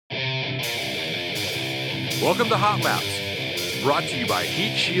Welcome to Hot Laps, brought to you by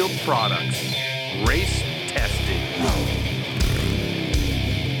Heat Shield Products. Race testing.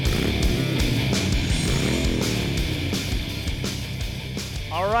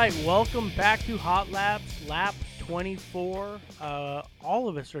 All right, welcome back to Hot Laps, lap 24. All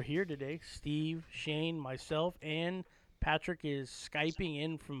of us are here today. Steve, Shane, myself, and Patrick is Skyping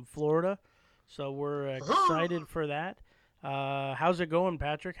in from Florida. So we're excited for that. How's it going,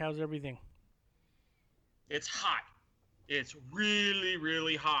 Patrick? How's everything? It's hot. It's really,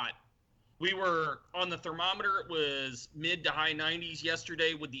 really hot. We were on the thermometer. It was mid to high 90s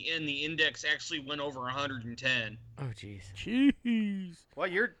yesterday. With the index actually went over 110. Oh, jeez. Jeez. Well,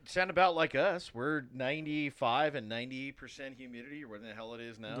 you're sound about like us. We're 95 and 90% humidity, or what the hell it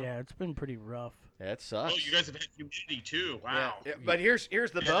is now. Yeah, it's been pretty rough. That sucks. Oh, you guys have had humidity too. Wow. Yeah, but here's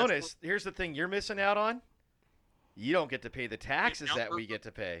the Yeah, bonus. Here's the thing you're missing out on. You don't get to pay the taxes that we get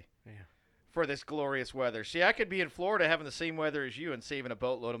to pay for this glorious weather. See, I could be in Florida having the same weather as you and saving a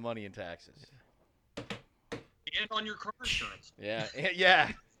boatload of money in taxes. And on your car insurance. Yeah.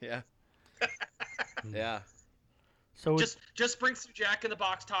 Yeah. So Just bring some Jack in the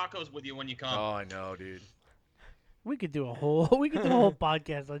Box tacos with you when you come. Oh, I know, dude. we could do a whole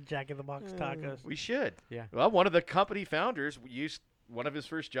podcast on Jack in the Box tacos. We should. Yeah. Well, one of the company founders one of his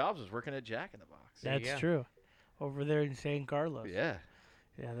first jobs was working at Jack in the Box. That's true. Over there in San Carlos. Yeah.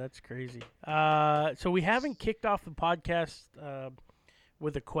 Yeah, that's crazy. So we haven't kicked off the podcast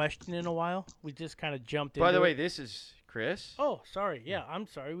with a question in a while. We just kind of jumped in. By the way, this is Chris. Oh, sorry. Yeah, I'm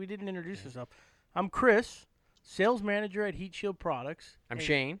sorry. We didn't introduce ourselves. I'm Chris, sales manager at Heat Shield Products. I'm And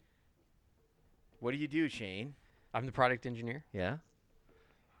Shane. What do you do, Shane? I'm the product engineer. Yeah.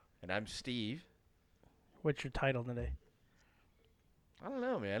 And I'm Steve. What's your title today? I don't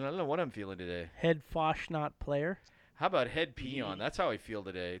know, man. I don't know what I'm feeling today. Head Foshnot player. How about head peon? That's how I feel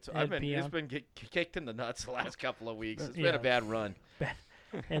today. It's Head been kicked in the nuts the last couple of weeks. It's Yeah. been a bad run.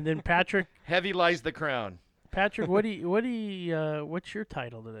 And then Patrick. Heavy lies the crown. Patrick, what's your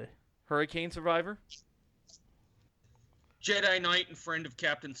title today? Hurricane survivor. Jedi Knight and friend of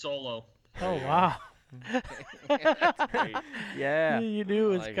Captain Solo. Oh, wow. Great. Yeah. You knew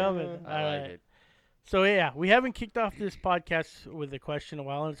it was I like coming. it. All I like right. it. So, yeah, we haven't kicked off this podcast with a question in a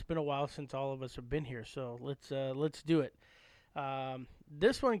while, and it's been a while since all of us have been here. So let's do it.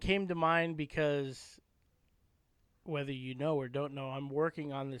 This one came to mind because, whether you know or don't know, I'm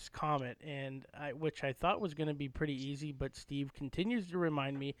working on this Comet, which I thought was going to be pretty easy, but Steve continues to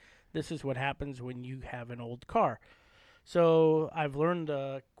remind me this is what happens when you have an old car. So I've learned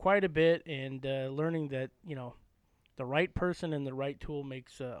quite a bit, and learning that, the right person and the right tool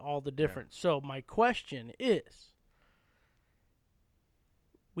makes all the difference. So my question is,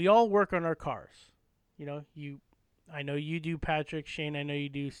 we all work on our cars. I know you do, Patrick, Shane, I know you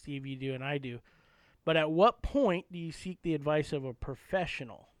do, Steve, you do, and I do. But at what point do you seek the advice of a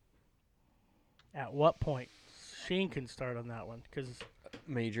professional? At what point? Shane can start on that one, because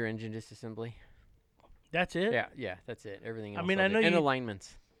Major engine disassembly. that's it? Yeah, that's it. Everything else. I mean, I do. know and you-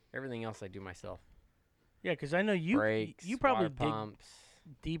 alignments. Everything else I do myself. Yeah, because I know you Brakes, you probably water dig pumps,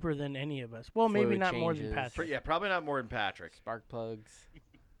 deeper than any of us. Well, maybe fluid not more than changes. Patrick. Yeah, probably not more than Patrick. spark plugs.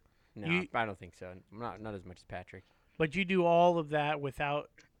 No, You- I don't think so. Not as much as Patrick. But you do all of that without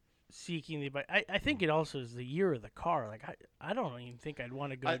seeking the advice. I think it also is the year of the car. Like, I don't even think I'd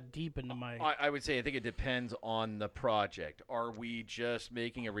want to go deep into my... I would say I think it depends on the project. Are we just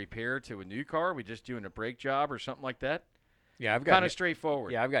making a repair to a new car? Are we just doing a brake job or something like that? Yeah, I've got Kind of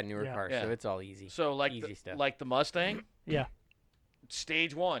straightforward. Yeah, I've got newer Yeah. cars, Yeah. so it's all easy. So Easy stuff. like the Mustang, Yeah.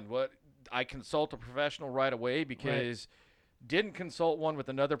 stage one. What I consult a professional right away because didn't consult one with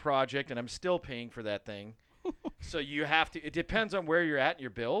another project, and I'm still paying for that thing. So you have to. It depends on where you're at in your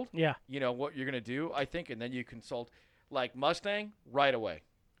build. Yeah. You know what you're gonna do, I think, and then you consult. Like Mustang, right away.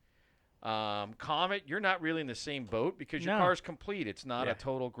 Comet, you're not really in the same boat because your No. car's complete. It's not Yeah. a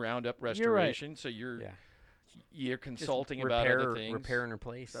total ground up You're right. restoration. So you're Just consulting repair, about other things, repair and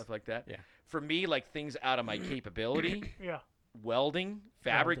replace. stuff like that. Yeah. For me, like things out of my capability, Yeah. welding,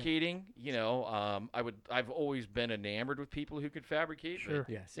 fabricating. I've always been enamored with people who could fabricate. but Sure.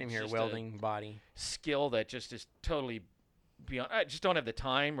 Yeah, same It's here. just Welding, body. skill that just is totally beyond. I just don't have the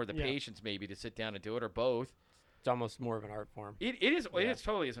time or the Yeah. patience maybe to sit down and do it, or both. It's almost more of an art form. It is. It Yeah. is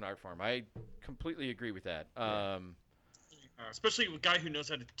totally is an art form. I completely agree with that. Especially with a guy who knows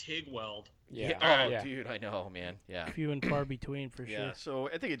how to TIG weld. Oh, yeah. dude, I know, man. Yeah. Few and far between for Yeah. sure. So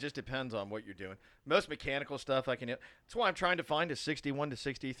I think it just depends on what you're doing. Most mechanical stuff I can. That's why I'm trying to find a 61 to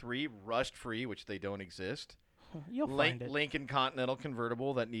 63 rust free, which they don't exist. You'll find it. Lincoln Continental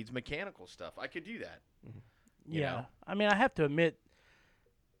convertible that needs mechanical stuff. I could do that. you Yeah. know? I mean, I have to admit,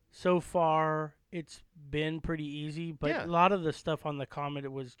 so far it's been pretty easy, but Yeah. a lot of the stuff on the Comet,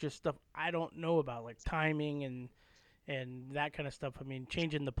 it was just stuff I don't know about, like timing and that kind of stuff. I mean,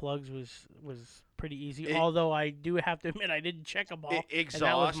 changing the plugs was pretty easy. Although I do have to admit I didn't check them all, Exhaust. and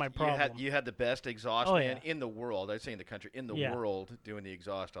that was my problem. You had the best exhaust Oh, man yeah. in the world. I'd say in the country, in the Yeah. world, doing the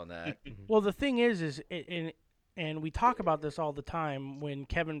exhaust on that. Well, the thing is and we talk about this all the time when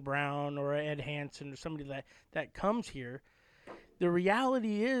Kevin Brown or Ed Hansen or somebody that comes here. The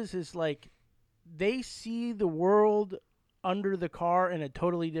reality is like they see the world under the car in a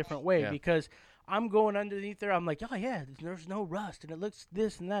totally different way, Yeah. because I'm going underneath there. I'm like, oh yeah, there's no rust, and it looks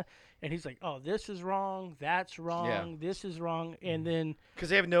this and that. And he's like, oh, this is wrong, that's wrong, this is wrong, and then Because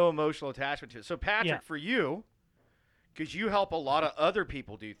they have no emotional attachment to it. So, Patrick, Yeah. for you, because you help a lot of other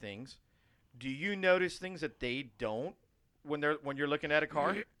people do things, do you notice things that they don't when you're looking at a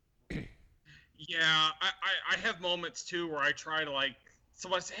car? Yeah, I have moments too where I try to like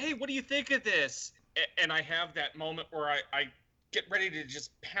someone say, "Hey, what do you think of this?" And I have that moment where I get ready to just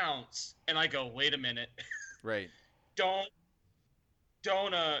pounce, and I go, "Wait a minute, Right. don't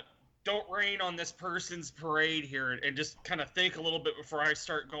rain on this person's parade here," and just kind of think a little bit before I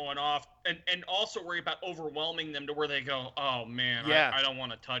start going off, and also worry about overwhelming them to where they go, "Oh man, Yeah. I don't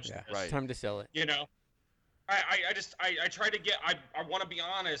want to touch Yeah. this." Right. Time to sell it. You know, I try to get, I want to be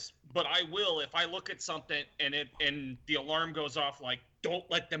honest, but I will if I look at something and the alarm goes off like, don't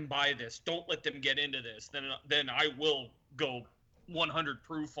let them buy this, don't let them get into this, then I will go 100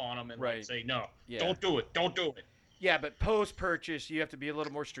 proof on them and like Right. say, no, Yeah. don't do it. Yeah, but post-purchase, you have to be a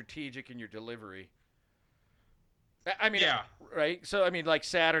little more strategic in your delivery. I mean, Yeah. right? So, I mean, like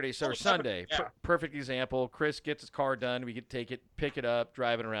Saturday or Sunday, yeah. perfect example. Chris gets his car done. We could take it, pick it up,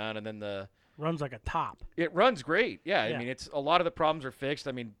 drive it around, and then runs like a top. it runs great. Yeah, Yeah. I mean, it's a lot of the problems are fixed.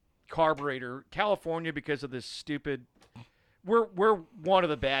 I mean, carburetor, California, because of this stupid. We're one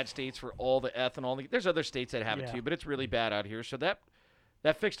of the bad states for all the ethanol. There's other states that have it Yeah. too, but it's really bad out here. So that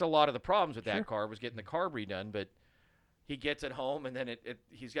fixed a lot of the problems with that car, was getting the carb redone. But he gets it home, and then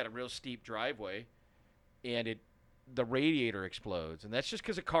he's got a real steep driveway, and the radiator explodes, and that's just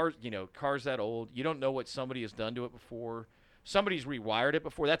because of cars that old. You don't know what somebody has done to it before. Somebody's rewired it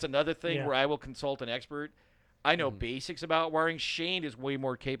before. That's another thing Yeah. where I will consult an expert. I know basics about wiring. Shane is way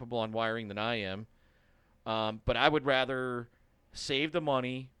more capable on wiring than I am. But I would rather save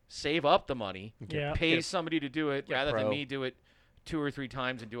up the money, Yeah. pay somebody to do it rather than pro. me do it 2 or 3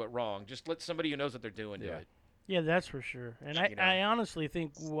 times and do it wrong. Just let somebody who knows what they're doing do Yeah. it. Yeah, that's for sure. And You know. I honestly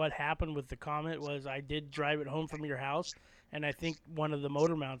think what happened with the Comet was I did drive it home from your house, and I think one of the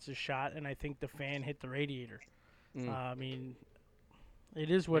motor mounts is shot, and I think the fan hit the radiator. I mean,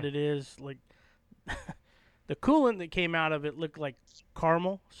 it is what it is. Like the coolant that came out of it looked like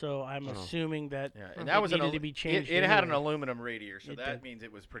caramel, so I'm assuming that Yeah, it and that was needed to be changed. It had an anyway. aluminum radiator, so It that did. means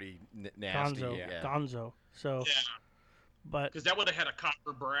it was pretty nasty. Gonzo, Yeah. Gonzo. So, Yeah, but because that would have had a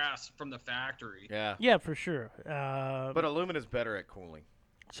copper brass from the factory. Yeah. yeah, for sure. But aluminum's better at cooling.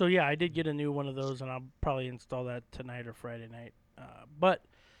 So yeah, I did get a new one of those, and I'll probably install that tonight or Friday night. But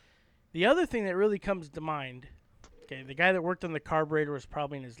the other thing that really comes to mind, okay, the guy that worked on the carburetor was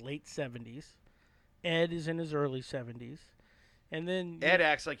probably in his late 70s. Ed is in his early 70s, and then Ed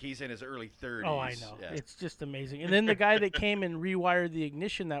acts like he's in his early 30s. oh, I know, Yeah. it's just amazing. And then the guy that came and rewired the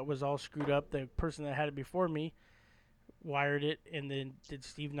ignition that was all screwed up, the person that had it before me, wired it, and then did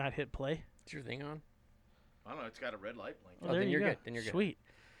Steve not hit play? Is your thing on? I don't know. It's got a red light blinking. Well, then there you you're go. good, then you're good. Sweet.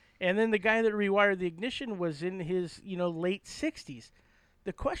 And then the guy that rewired the ignition was in his, late 60s.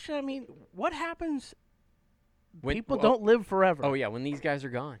 The question, I mean, what happens? People don't live forever. Oh yeah, when these guys are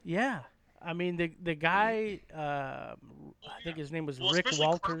gone. Yeah. I mean, the guy, I think his name was Well, Rick especially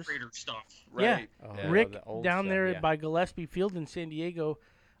Walters. carburetor stuff. Yeah. Right. Oh, Rick the old down stuff, there yeah. by Gillespie Field in San Diego.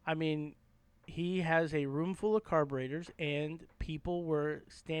 I mean, he has a room full of carburetors, and people were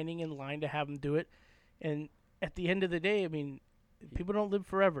standing in line to have him do it. And at the end of the day, I mean, people don't live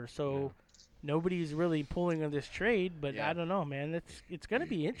forever, so nobody's really pulling on this trade. But Yeah. I don't know, man. It's going to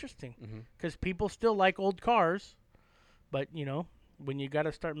be interesting Mm-hmm. because people still like old cars, but when you got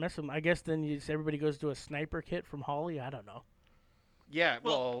to start messing, I guess then everybody goes to a sniper kit from Holley. I don't know. Yeah,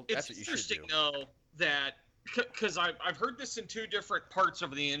 Well, well, it's that's what you should interesting do. though that because I've heard this in 2 different parts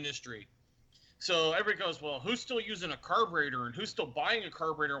of the industry. So everybody goes, well, who's still using a carburetor and who's still buying a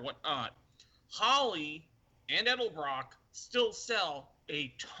carburetor and whatnot? Holley and Edelbrock still sell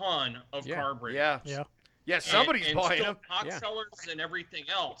a ton of Yeah. carburetors. Yeah. Yeah. Yeah, somebody's and buying still them. hot Yeah. sellers and everything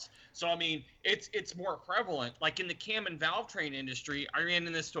else. So I mean, it's more prevalent. Like in the cam and valve train industry, I ran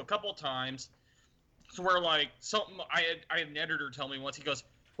into this to a couple times. So where like something I had an editor tell me once. He goes,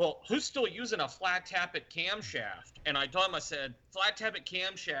 Well, who's still using a flat tappet camshaft? And I told him, I said, flat tappet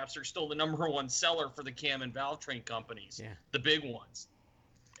camshafts are still the #1 seller for the cam and valve train companies, Yeah. the big ones.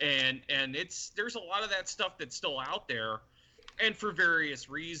 And there's a lot of that stuff that's still out there, and for various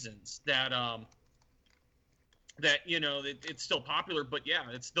reasons that it's still popular. But yeah,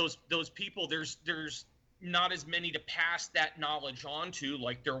 it's those people. There's not as many to pass that knowledge on to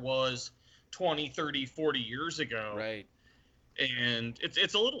like there was 20, 30, 40 years ago. Right. And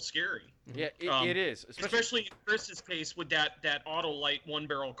it's a little scary. Yeah, it is. Especially in Chris's case with that Autolite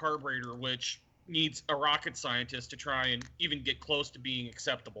 1-barrel carburetor, which needs a rocket scientist to try and even get close to being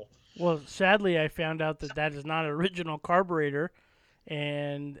acceptable. Well, sadly, I found out that is not an original carburetor.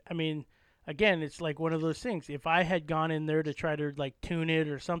 And, I mean, again, it's like one of those things. If I had gone in there to try to, like, tune it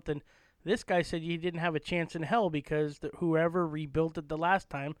or something, this guy said you didn't have a chance in hell because whoever rebuilt it the last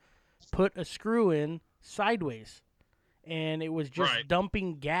time put a screw in sideways. And it was just Right.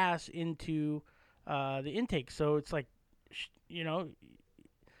 dumping gas into the intake. So it's like,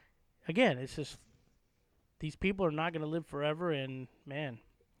 again, it's just these people are not going to live forever. And, man,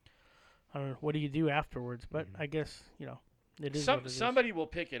 I don't know, what do you do afterwards? But I guess, it is what it is. Somebody will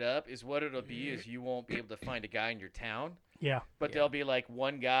pick it up. Is what it'll be. Is you won't be able to find a guy in your town. Yeah. But there'll be like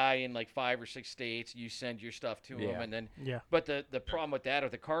one guy in like 5 or 6 states. You send your stuff to him, Yeah. and then. Yeah. But the problem with that,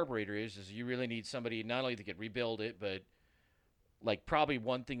 with the carburetor, is you really need somebody not only to get rebuild it, but like probably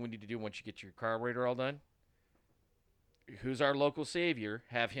one thing we need to do once you get your carburetor all done. Who's our local savior?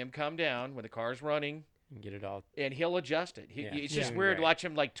 Have him come down when the car's running, And get it all. and he'll adjust it. Yeah. It's just Yeah. weird to Right. watch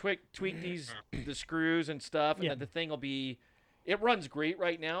him like tweak the screws and stuff, and Yeah. then the thing will be. It runs great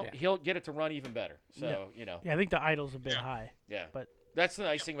right now. Yeah. He'll get it to run even better. So Yeah, I think the idle's a bit Yeah. high. yeah. But- That's the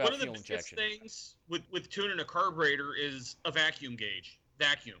nice thing One about of the fuel biggest injection. things with tuning a carburetor is a vacuum gauge.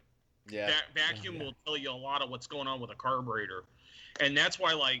 Vacuum. Yeah. Vacuum will tell you a lot of what's going on with a carburetor. And that's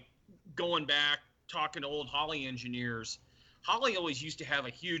why, like, going back, talking to old Holley engineers, Holley always used to have a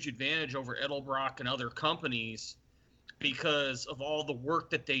huge advantage over Edelbrock and other companies because of all the work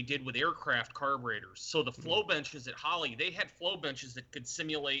that they did with aircraft carburetors. So the flow benches at Holley, they had flow benches that could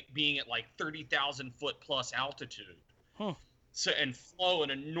simulate being at like 30,000 foot plus altitude. Huh. So, and flow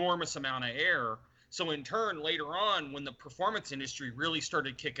an enormous amount of air. So in turn, later on, when the performance industry really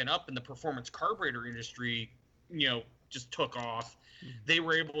started kicking up and the performance carburetor industry, just took off, they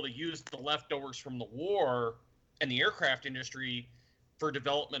were able to use the leftovers from the war and the aircraft industry for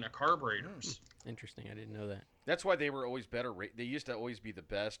development of carburetors. Interesting. I didn't know that. That's why they were always better. They used to always be the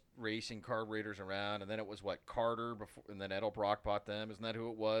best racing carburetors around, and then it was Carter before, and then Edelbrock bought them. Isn't that who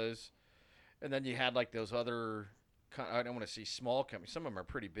it was? And then you had like those other. I don't want to see small companies. Some of them are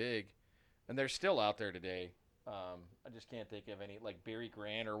pretty big, and they're still out there today. I just can't think of any, like Barry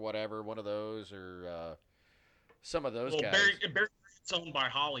Grant or whatever, one of those, or some of those guys. Barry Grant's owned by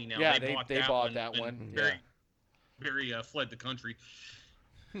Holley now. Yeah, they they bought that and one. Barry fled the country.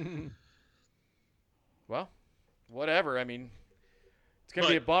 Well, whatever. I mean, it's gonna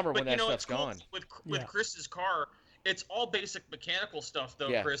be a bummer when that stuff's it's cool gone. With Yeah. Chris's car, it's all basic mechanical stuff though,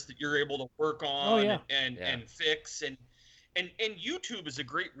 Yeah. Chris, that you're able to work on yeah. and fix and YouTube is a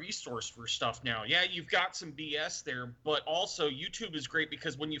great resource for stuff now. Yeah, you've got some BS there, but also YouTube is great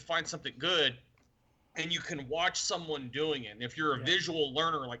because when you find something good and you can watch someone doing it. And if you're a Yeah. visual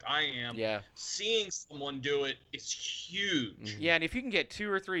learner like I am, Yeah. seeing someone do it is huge. Yeah, and if you can get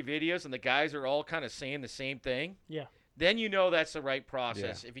 2 or 3 videos and the guys are all kind of saying the same thing, Yeah. then you know that's the right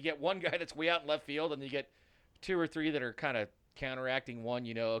process. If you get one guy that's way out in left field and you get 2 or 3 that are kind of counteracting one,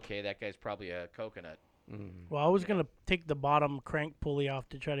 okay, that guy's probably a coconut. Well, I was going to take the bottom crank pulley off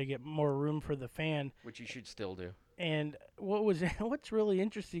to try to get more room for the fan. Which you should still do. And what's really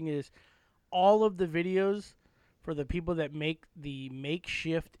interesting is all of the videos for the people that make the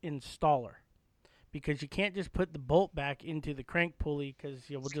makeshift installer, because you can't just put the bolt back into the crank pulley because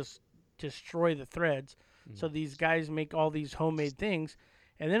you will just destroy the threads. So these guys make all these homemade things.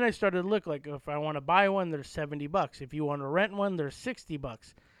 And then I started to look like if I want to buy one, there's $70. If you want to rent one, there's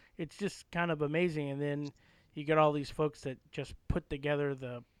 $60. It's just kind of amazing. And then you get all these folks that just put together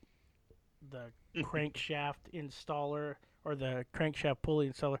the crankshaft installer or the crankshaft pulley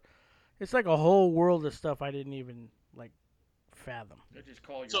installer. It's like a whole world of stuff I didn't even fathom. They just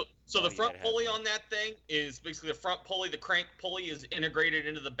call your So the buddy front that has pulley one. on that thing is basically the front pulley. The crank pulley is integrated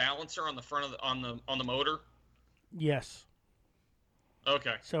into the balancer on the front of on the motor. Yes.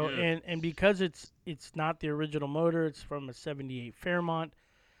 Okay. So Yeah. and because it's not the original motor, it's from a '78 Fairmont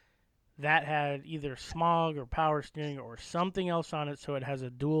that had either smog or power steering or something else on it, so it has a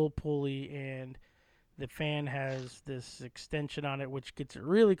dual pulley and the fan has this extension on it which gets it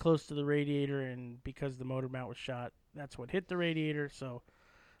really close to the radiator, and because the motor mount was shot, that's what hit the radiator. So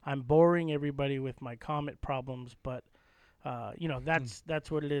I'm boring everybody with my Comet problems, but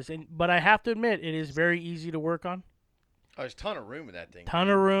that's what it is. But I have to admit, it is very easy to work on. Oh, there's a ton of room in that thing. Ton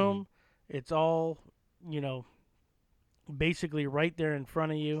of room. It's all, basically right there in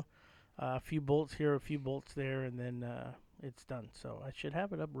front of you. A few bolts here, a few bolts there, and then it's done. So I should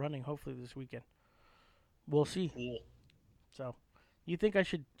have it up running hopefully this weekend. We'll see. Cool. So, you think I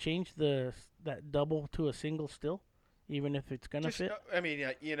should change that double to a single still, even if it's gonna fit? I mean,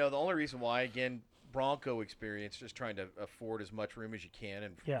 the only reason why, again, Bronco experience, just trying to afford as much room as you can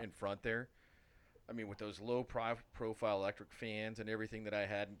in front there. I mean, with those low profile electric fans and everything that I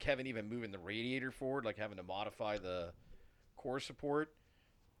had, and Kevin even moving the radiator forward, like having to modify the core support.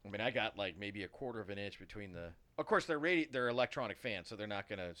 I mean, I got like maybe a quarter of an inch between the. Of course, they're electronic fans, so they're not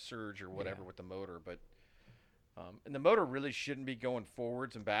going to surge or whatever with the motor. But and the motor really shouldn't be going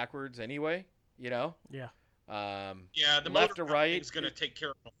forwards and backwards anyway. Yeah. The left motor to right is going to take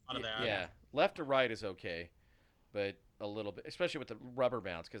care of a lot of that. Yeah, left to right is okay, but a little bit, especially with the rubber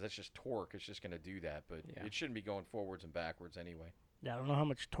mounts, because that's just torque. It's just going to do that, but it shouldn't be going forwards and backwards anyway. Yeah, I don't know how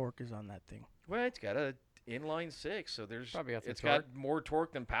much torque is on that thing. Well, it's got a inline six, so there's Probably got some it's torque. got more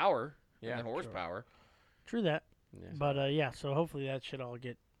torque than power, Yeah, than horsepower. True that. Yeah. But so hopefully that should all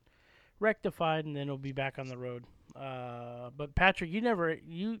get rectified, and then it'll be back on the road. But Patrick,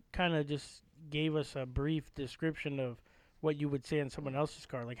 you kind of just gave us a brief description of what you would say on someone else's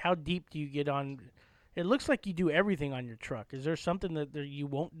car. Like, how deep do you get on? It looks like you do everything on your truck. Is there something that you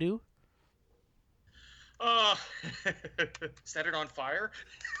won't do? Set it on fire.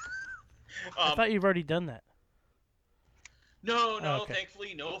 I thought you've already done that. No, okay.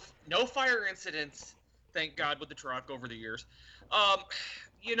 Thankfully, no fire incidents. Thank God, with the truck over the years.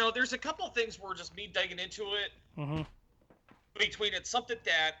 There's a couple of things where just me digging into it. Mm-hmm. Between it's something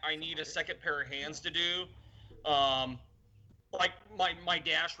that I need a second pair of hands to do, like my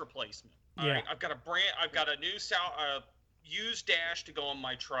dash replacement. Yeah. All right, I've got a new used dash to go on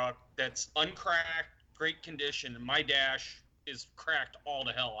my truck that's uncracked, great condition, and my dash is cracked all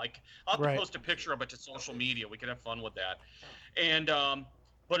to hell. I'll have to post a picture of it to social media. We could have fun with that. And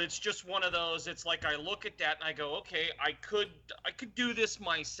but it's just one of those. It's like I look at that and I go, okay, I could do this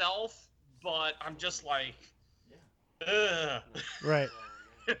myself, but I'm just like, ugh. Right.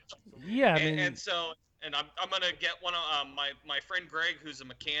 Yeah. And I'm gonna get one of my friend Greg, who's a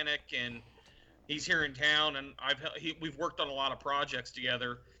mechanic, and he's here in town, and we've worked on a lot of projects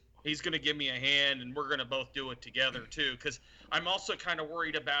together. He's going to give me a hand, and we're going to both do it together, too, because I'm also kind of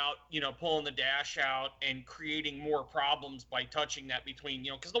worried about, pulling the dash out and creating more problems by touching that between,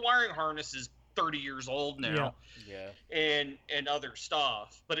 because the wiring harness is 30 years old now. And other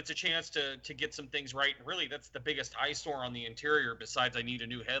stuff. But it's a chance to get some things right. And really, that's the biggest eyesore on the interior, besides I need a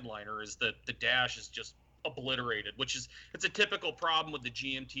new headliner, is that the dash is just obliterated, it's a typical problem with the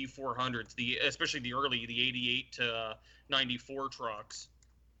GMT 400s, especially the 88 to 94 trucks.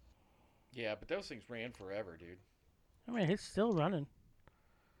 Yeah, but those things ran forever, dude. I mean, it's still running.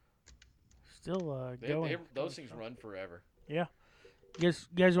 Still going. Those things run forever. Yeah. You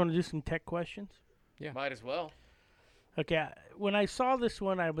guys want to do some tech questions? Yeah. Might as well. Okay. When I saw this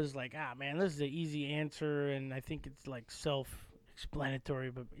one, I was like, man, this is an easy answer, and I think it's like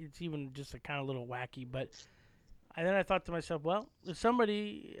self-explanatory, but it's even just a kind of little wacky. But then I thought to myself, well, if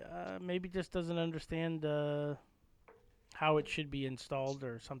somebody maybe just doesn't understand how it should be installed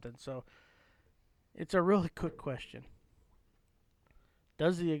or something. So it's a really quick question.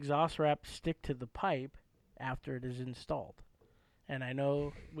 Does the exhaust wrap stick to the pipe after it is installed? And I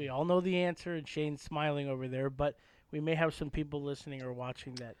know we all know the answer, and Shane's smiling over there, but we may have some people listening or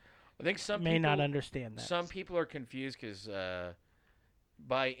watching that I think some may people not understand that. Some people are confused because the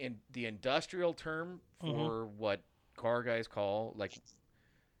industrial term for what car guys call, like,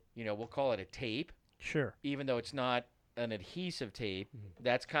 we'll call it a tape. Sure. Even though it's not an adhesive tape,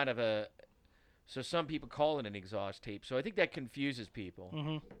 that's kind of so some people call it an exhaust tape. So I think that confuses people.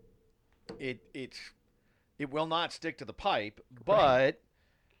 Mm-hmm. It will not stick to the pipe, but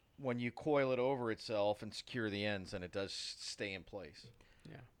when you coil it over itself and secure the ends, then it does stay in place.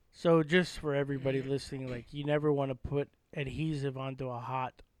 Yeah. So just for everybody listening, like, you never want to put adhesive onto a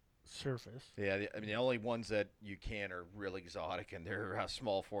hot surface. Yeah, the only ones that you can are really exotic, and they're a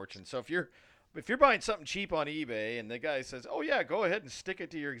small fortune. So if you're buying something cheap on eBay and the guy says, "Oh yeah, go ahead and stick it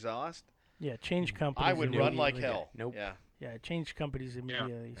to your exhaust," yeah, change companies. I would run like immediately. hell. Nope. Yeah, change companies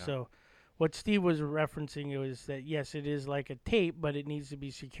immediately. Yeah. So what Steve was referencing was that, yes, it is like a tape, but it needs to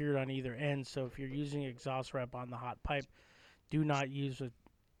be secured on either end. So if you're using exhaust wrap on the hot pipe, do not use a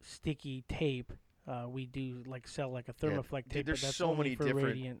sticky tape. We do sell like a Thermoflex tape, there's but that's so only many for different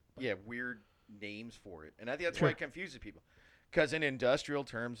radiant. weird names for it, and I think that's why it confuses people. Because in industrial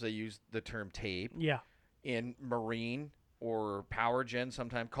terms, they use the term tape. Yeah. In marine or power gen,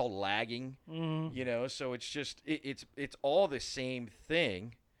 sometimes called lagging. Mm-hmm. You know, so it's just it's all the same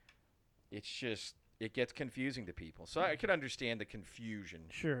thing. It's just it gets confusing to people. So I could understand the confusion.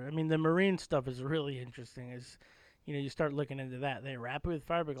 Sure. I mean, the marine stuff is really interesting. You start looking into that. They wrap it with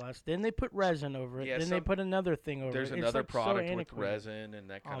fiberglass, then they put resin over it, Yeah, then they put another thing over There's it. It's another like so product with antiquated. resin and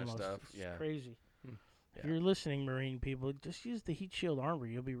that kind Almost. of stuff. It's Yeah. crazy. If Yeah. you're listening, marine people, just use the heat shield armor.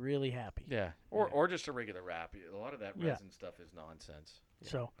 You'll be really happy. Yeah. Or just a regular wrap. A lot of that Yeah. resin stuff is nonsense.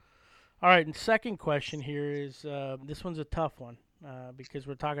 So, all right. And second question here is this one's a tough one because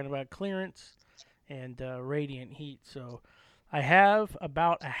we're talking about clearance and radiant heat. So, I have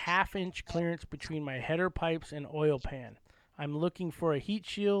about a 1/2 inch clearance between my header pipes and oil pan. I'm looking for a heat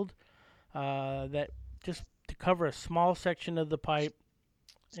shield that just to cover a small section of the pipe.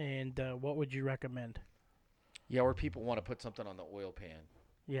 And what would you recommend? Yeah, or people want to put something on the oil pan,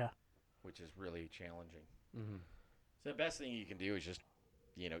 Yeah. which is really challenging. Mm-hmm. So the best thing you can do is just,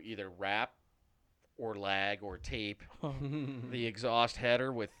 either wrap or lag or tape the exhaust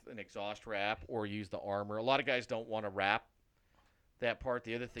header with an exhaust wrap or use the armor. A lot of guys don't want to wrap that part.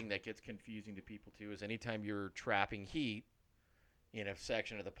 The other thing that gets confusing to people too is anytime you're trapping heat in a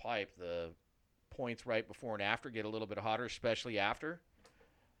section of the pipe, the points right before and after get a little bit hotter, especially after.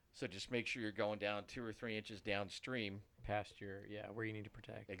 So just make sure you're going down 2 or 3 inches downstream. Past where you need to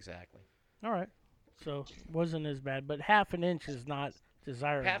protect. Exactly. All right. So wasn't as bad, but 1/2 inch is not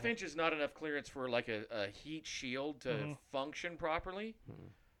desirable. 1/2 inch is not enough clearance for like a heat shield to function properly.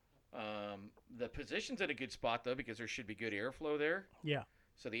 The position's in a good spot though because there should be good airflow there. Yeah.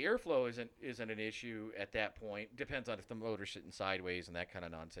 So the airflow isn't an issue at that point. Depends on if the motor's sitting sideways and that kind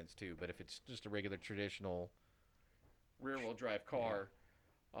of nonsense too. But if it's just a regular traditional rear-wheel drive car,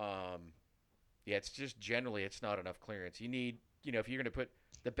 it's just generally it's not enough clearance. You need, if you're going to put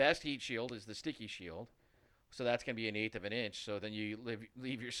the best heat shield is the sticky shield, so that's going to be 1/8 of an inch. So then you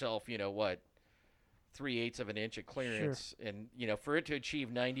leave yourself, 3/8 of an inch of clearance, and for it to achieve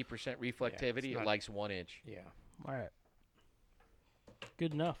 90% reflectivity, it likes 1 inch. Yeah. All right.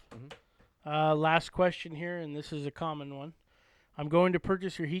 Good enough. Last question here, and this is a common one. I'm going to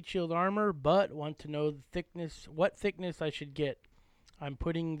purchase your heat shield armor, but want to know what thickness I should get. I'm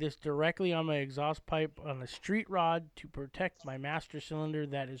putting this directly on my exhaust pipe on a street rod to protect my master cylinder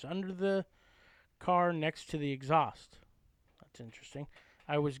that is under the car next to the exhaust. That's interesting.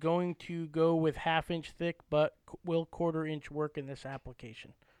 I was going to go with 1/2 inch thick, but will 1/4 inch work in this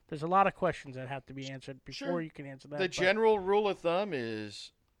application? There's a lot of questions that have to be answered before you can answer that. The general rule of thumb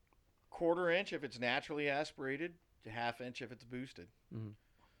is 1/4 inch if it's naturally aspirated, to 1/2 inch if it's boosted.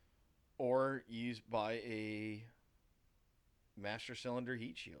 Or buy a master cylinder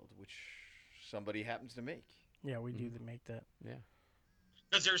heat shield, which somebody happens to make. Yeah, we do make that. Yeah.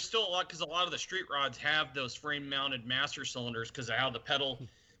 Because there's still a lot of the street rods have those frame-mounted master cylinders because of how the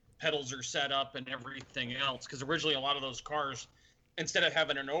pedals are set up and everything else. Because originally a lot of those cars, instead of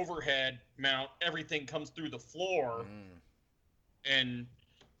having an overhead mount, everything comes through the floor, and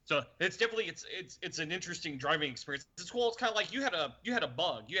so it's definitely it's an interesting driving experience. It's cool. It's kind of like you had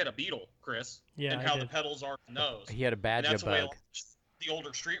a Beetle, Chris, Yeah, and I how did. the pedals are on those. He had a And badge that's of the way bug. the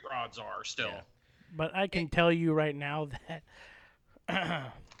older street rods are still. Yeah. But I can tell you right now that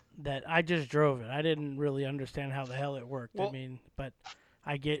that I just drove it. I didn't really understand how the hell it worked. Well- But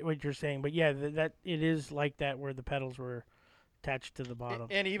I get what you're saying. But yeah, that it is like that where the pedals were attached to the bottom.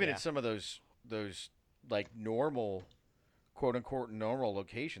 And even Yeah. at some of those like normal, quote unquote normal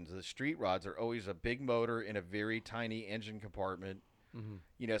locations, the street rods are always a big motor in a very tiny engine compartment.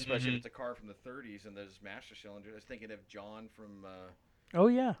 Especially if it's a car from the 30s and those master cylinders. I was thinking of John from Oh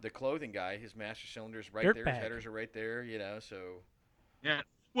yeah. the clothing guy. His master cylinder's right there. Dirtbag. His headers are right there. So Yeah.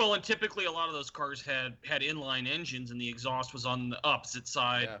 Well, and typically a lot of those cars had inline engines, and the exhaust was on the opposite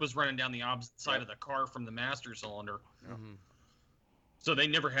side, Yeah. was running down the opposite side Yep. of the car from the master cylinder. Mm-hmm. So they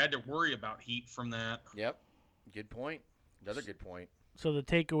never had to worry about heat from that. yep, good point. Another good point. So the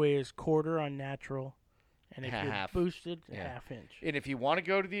takeaway is 1/4 on natural, and if Half. you're boosted, Yeah. 1/2 inch. And if you want to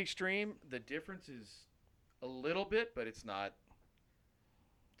go to the extreme, the difference is a little bit, but it's not.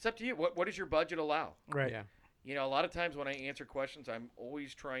 It's up to you. What does your budget allow? Right. Yeah. A lot of times when I answer questions, I'm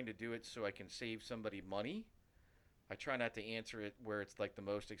always trying to do it so I can save somebody money. I try not to answer it where it's like the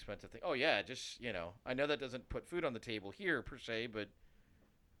most expensive thing. Oh, yeah, just, I know that doesn't put food on the table here per se, but,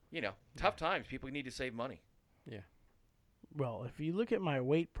 tough times. People need to save money. Yeah. Well, if you look at my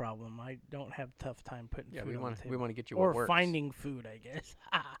weight problem, I don't have a tough time putting Yeah. food We on want the to table. get you Or what works. finding food, I guess.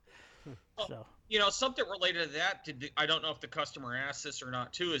 So Something related to that, I don't know if the customer asked this or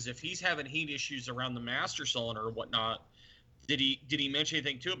not, too, is if he's having heat issues around the master cylinder or whatnot, Did he mention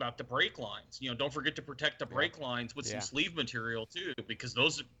anything too about the brake lines? Don't forget to protect the brake lines with some sleeve material too, because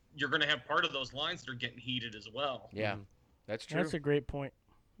you're going to have part of those lines that are getting heated as well. Yeah, that's true. That's a great point.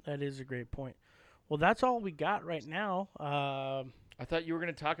 That is a great point. Well, that's all we got right now. I thought you were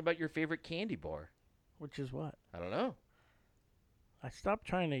going to talk about your favorite candy bar. Which is what? I don't know. I stopped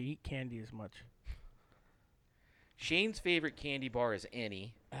trying to eat candy as much. Shane's favorite candy bar is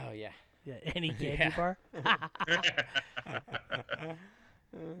any. Oh yeah. Yeah, any candy Yeah. bar.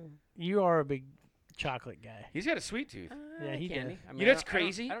 You are a big chocolate guy. He's got a sweet tooth. Yeah, he candy. does. I mean, You know what's I don't-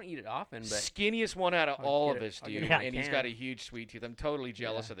 crazy? I don't eat it often, but Skinniest one out of I'll all get of it- us, I'll get dude. it if I And he's can. got a huge sweet tooth. I'm totally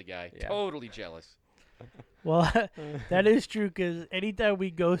jealous Yeah. of the guy. Yeah. Totally jealous. Well, that is true because anytime we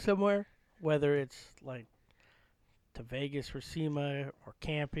go somewhere, whether it's like to Vegas for SEMA or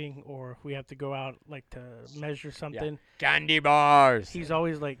camping, or if we have to go out like to measure something, candy bars. he's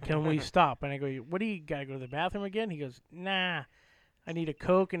always like, "Can we stop?" And I go, "What do you gotta go to the bathroom again?" He goes, "Nah, I need a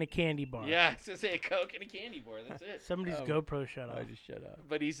Coke and a candy bar." Yeah, it's just a Coke and a candy bar. That's it. Somebody's GoPro shut off. I just shut up.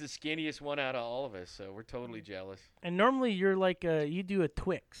 But he's the skinniest one out of all of us, so we're totally jealous. And normally you're like, you do a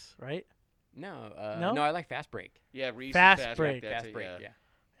Twix, right? No, No? no, I like Fast Break. Yeah, Reese's Fast Break. That's Fast it, Break, yeah.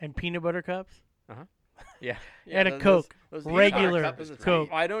 And peanut butter cups. Yeah. And a those- Coke. those Regular cup is a Coke.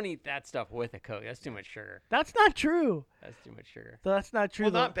 I don't eat that stuff with a Coke. That's too much sugar. That's not true. That's too much sugar. That's not true.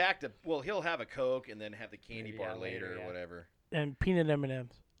 Well, though. not back to. Well, he'll have a Coke and then have the candy Maybe, bar yeah, later later, or yeah. whatever. And peanut M&Ms.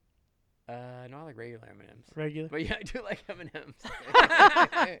 No, I like regular M&Ms. Regular. But yeah, I do like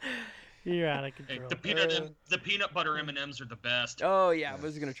M&Ms. You're out of Hey, control. the peanut butter M&Ms are the best. Oh yeah, I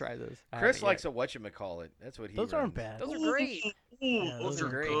was gonna try those. I Chris haven't likes yet. a whatchamacallit. That's what he Those aren't runs. bad. Those are great. Ooh, Yeah, those those are are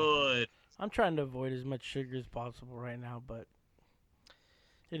great. good. I'm trying to avoid as much sugar as possible right now, but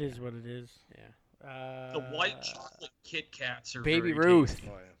it is what it is. Yeah. The white chocolate Kit Kats are Baby very Ruth. tasty.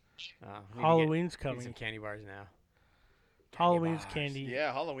 Oh, yeah. Oh, we need to Halloween's get some coming. candy bars now. Halloween's bars. candy.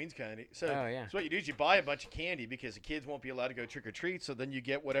 Yeah, Halloween's candy. So, Oh, yeah. so what you do is you buy a bunch of candy because the kids won't be allowed to go trick or treat. So then you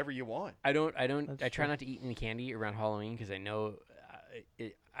get whatever you want. I That's try true. not to eat any candy around Halloween because I know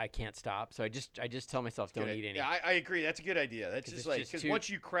I can't stop. So I just tell myself don't Good eat any. Yeah, I agree. That's a good idea. That's 'Cause just it's like just because too- once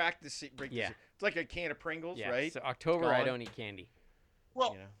you crack break Yeah. it's like a can of Pringles, Yeah, right? So October I gone. don't eat candy.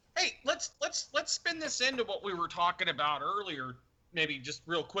 Well, You know? hey, let's spin this into what we were talking about earlier. Maybe just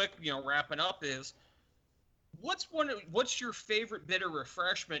real quick, wrapping up is what's your favorite bit of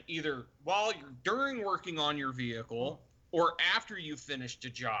refreshment either while you're during working on your vehicle or after you finished a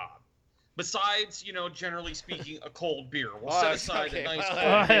job? Besides, generally speaking, a cold beer. We'll set aside a nice well, cold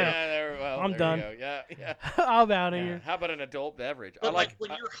Oh, beer. yeah, I'm there done. you go. Yeah, yeah. I'm out of Yeah. here. How about an adult beverage? But like when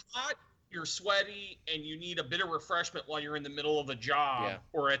you're hot, you're sweaty, and you need a bit of refreshment while you're in the middle of a job Yeah.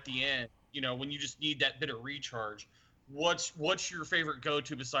 or at the end. When you just need that bit of recharge. What's your favorite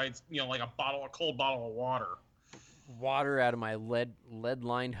go-to besides like a cold bottle of water? Water out of my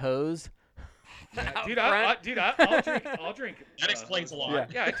lead-lined hose. Out dude, front. I'll drink. That explains a lot. Yeah.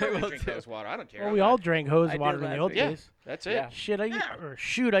 Yeah, I totally Will drink too. those water. I don't care. Well, I'm we not- all drank hose I did water in the last old week. Yeah. days. That's it. Yeah. Shit, I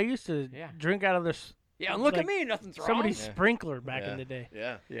Yeah. used to Yeah. drink out of this Yeah, and look like at me. Nothing's wrong. somebody's Yeah. sprinkler back Yeah. in the day.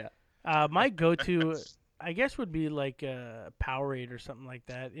 Yeah. Yeah. My go-to, I guess, would be like Powerade or something like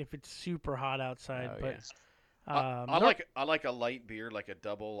that if it's super hot outside. Oh, but yeah. I like a light beer, like a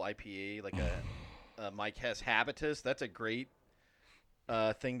double IPA, like a Mike Hess Habitus. That's a great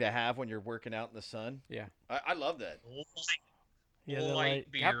thing to have when you're working out in the sun. Yeah. I love that. yeah, the Light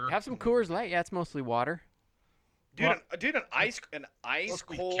light. beer. Have some Coors Light. Yeah, it's mostly water. Dude, Well- an ice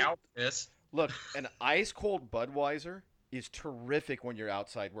Mostly cold cow piss. look, an ice cold Budweiser is terrific when you're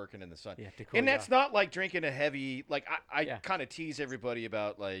outside working in the sun. Yeah, to cool And you that's off. not like drinking a heavy I Yeah. kind of tease everybody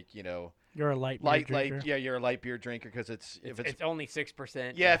about like, You're a light beer light drinker. yeah, you're a light beer drinker because if it's It's only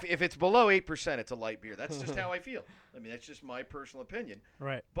 6%. yeah, if it's below 8%, it's a light beer. That's just how I feel. I mean, that's just my personal opinion.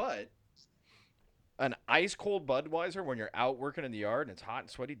 Right. But an ice cold Budweiser when you're out working in the yard and it's hot and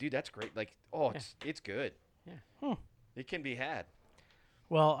sweaty, dude, that's great. Like, it's good. Yeah. Hmm. It can be had.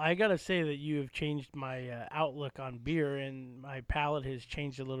 Well, I gotta say that you have changed my outlook on beer, and my palate has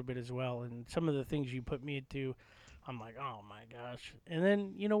changed a little bit as well. And some of the things you put me into, I'm like, oh my gosh. And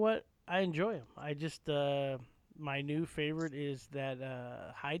then you know what? I enjoy them. I just my new favorite is that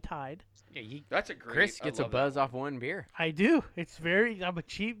High Tide. Yeah, That's a great. Chris I gets a love that. buzz off one beer. I do. I'm a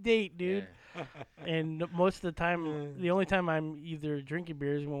cheap date, dude. Yeah. And most of the time, the only time I'm either drinking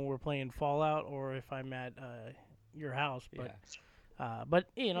beer is when we're playing Fallout or if I'm at your house. But but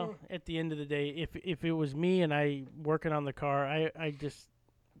at the end of the day, if it was me and I working on the car, I just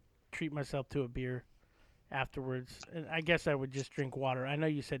treat myself to a beer afterwards. And I guess I would just drink water. I know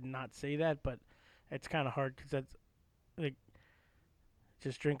you said not say that, but it's kind of hard because that's like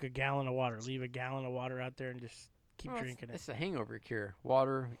just drink a gallon of water. Leave a gallon of water out there and just keep drinking it. It's a hangover cure.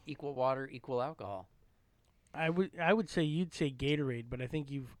 Water, equal alcohol. I would say you'd say Gatorade, but I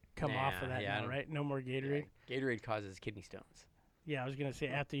think you've come off of Nah, that yeah, I now, don't- right? No more Gatorade. Yeah, Gatorade causes kidney stones. Yeah, I was gonna say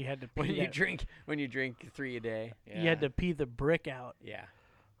after you had to pee When you that- drink 3 a day. you had to pee the brick out. Yeah.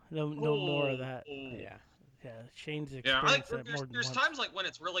 No more of that. Oh. Yeah. Yeah, Shane's Yeah, experienced that more than there's once. times like when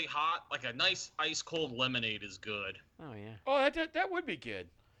it's really hot, like a nice ice cold lemonade is good. Oh yeah. Oh, that would be good.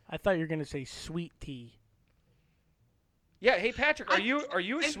 I thought you were gonna say sweet tea. Yeah. Hey, Patrick, are you a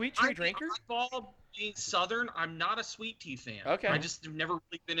And sweet tea I- drinker? All being Southern, I'm not a sweet tea fan. Okay. I just have never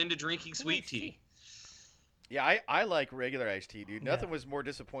really been into drinking sweet tea. Yeah, I like regular iced tea, dude. Yeah. Nothing was more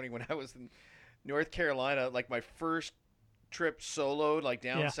disappointing when I was in North Carolina, like my first trip soloed, like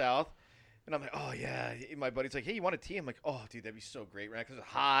down Yeah. south. And I'm like, oh, yeah. My buddy's like, hey, you want a tea? I'm like, oh, dude, that'd be so great, right? Because it's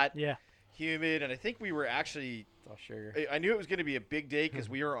hot, Yeah. humid. And I think we were actually, It's all sugar. I knew it was going to be a big day because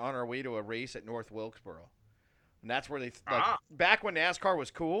we were on our way to a race at North Wilkesboro. And that's where they, back when NASCAR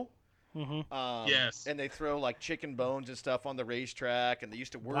was cool. Mm-hmm. Yes. And they throw like chicken bones and stuff on the racetrack. And they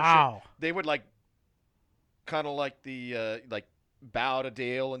used to worship. Wow. They would like kind of like the like bow to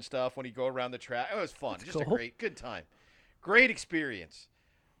Dale and stuff when you go around the track. It was fun. That's Just a cool. good time. Great experience.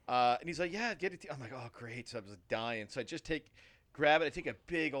 And he's like, yeah, get it. I'm like, oh, great. So I was dying. So I just grab it. I take a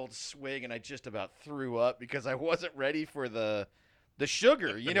big old swig and I just about threw up because I wasn't ready for the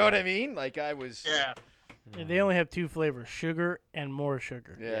sugar. You know what I mean? Like I was. Yeah. Yeah, they only have 2 flavors: sugar and more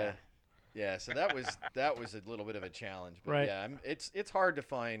sugar. Yeah. Yeah. So that was a little bit of a challenge. But Right. yeah, it's hard to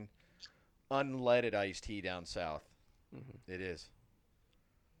find unleaded iced tea down south. Mm-hmm. It is.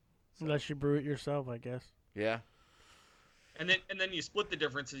 So, Unless you brew it yourself, I guess. yeah. And then you split the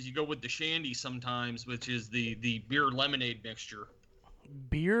differences. You go with the shandy sometimes, which is the beer lemonade mixture.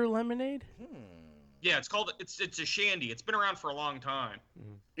 Beer lemonade? Yeah, it's a shandy. It's been around for a long time.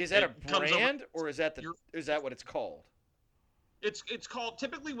 Is that It a comes over- brand or is that what it's called? It's called,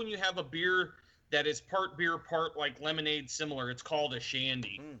 typically when you have a beer that is part beer, part like lemonade similar, it's called a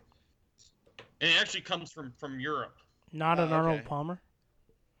shandy. Mm. And it actually comes from Europe. Not an Oh, Arnold okay. Palmer?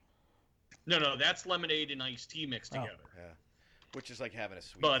 No, that's lemonade and iced tea mixed Oh. together. Yeah. Which is like having a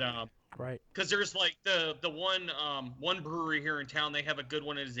sweet But tea. Right. because there's like the one brewery here in town, they have a good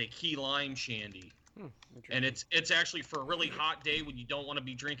one. It is a key lime shandy, and it's actually for a really hot day when you don't want to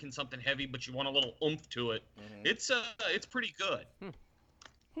be drinking something heavy, but you want a little oomph to it. It's pretty good.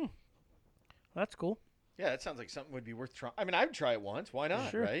 That's cool. Yeah, that sounds like something would be worth trying. I mean, I would try it once. Why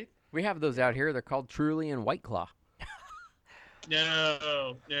not, Sure. right? We have those out here. They're called Truly and White Claw.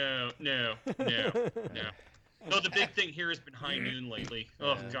 No. No, the big thing here has been high noon lately.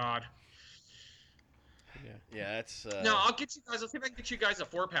 Oh Yeah. God. Yeah, that's No, I'll get you guys. I'll see if I can get you guys a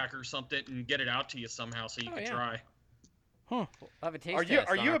 4-pack or something and get it out to you somehow so you Oh, can yeah. try. I'll have a taste Are you test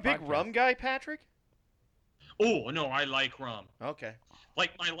on a our big podcast. rum guy, Patrick? Oh no, I like rum. Okay.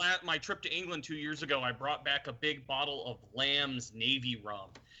 Like my trip to England 2 years ago, I brought back a big bottle of Lamb's Navy rum,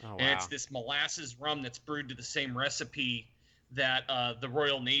 Oh, wow. and it's this molasses rum that's brewed to the same recipe that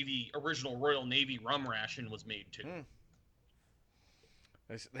the original Royal Navy rum ration was made to. Mm.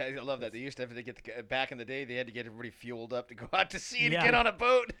 I love that. They used to have to get back in the day. They had to get everybody fueled up to go out to sea to Yeah. get on a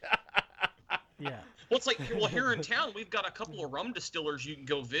boat. Yeah. Well, it's like here in town, we've got a couple of rum distillers you can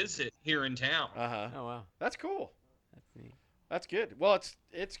go visit here in town. Uh-huh. Oh wow, That's cool. that's neat. That's good. Well,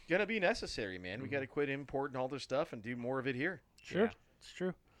 it's gonna be necessary, man. We got to quit importing all this stuff and do more of it here. Sure. Yeah. It's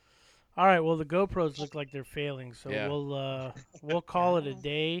true. All right. Well, the GoPros look like they're failing, so Yeah. we'll call it a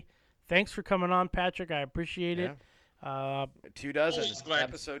day. Thanks for coming on, Patrick. I appreciate it. 2 dozen. Always glad to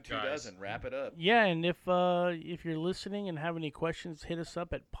Episode 2 guys. dozen. Wrap it up. Yeah, and if you're listening and have any questions, hit us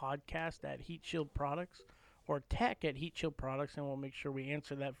up at podcast@Heat Products or tech@Heat and we'll make sure we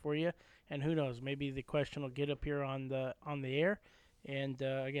answer that for you. And who knows, maybe the question will get up here on the air. And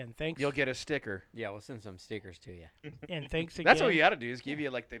again, thanks. You'll get a sticker. Yeah, we'll send some stickers to you. And thanks again. That's what you got to do is give you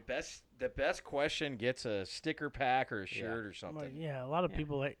like the best question gets a sticker pack or a shirt or Well, something. yeah, a lot of Yeah.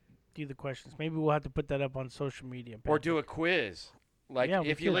 people do the questions. Maybe we'll have to put that up on social media. Or Patrick. do a quiz. Like Yeah, we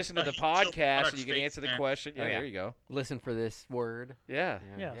if you could. listen to the Heat Shield podcast and Products you can face answer the mask. question. Yeah, Oh, yeah. there you go. Listen for this word. Yeah.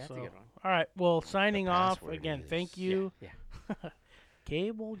 Yeah, that's so, a good one. all right. Well, signing off password again. is- Thank you, Yeah.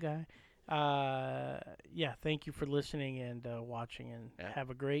 cable guy. Yeah, thank you for listening and watching, and Yeah. have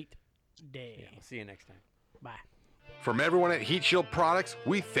a great day. Yeah. We'll see you next time. Bye. From everyone at Heat Shield Products,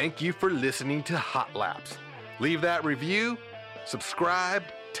 we thank you for listening to Hot Laps. Leave that review, subscribe,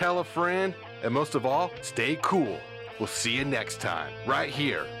 tell a friend, and most of all, stay cool. We'll see you next time, right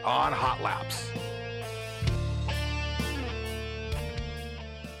here on Hot Laps.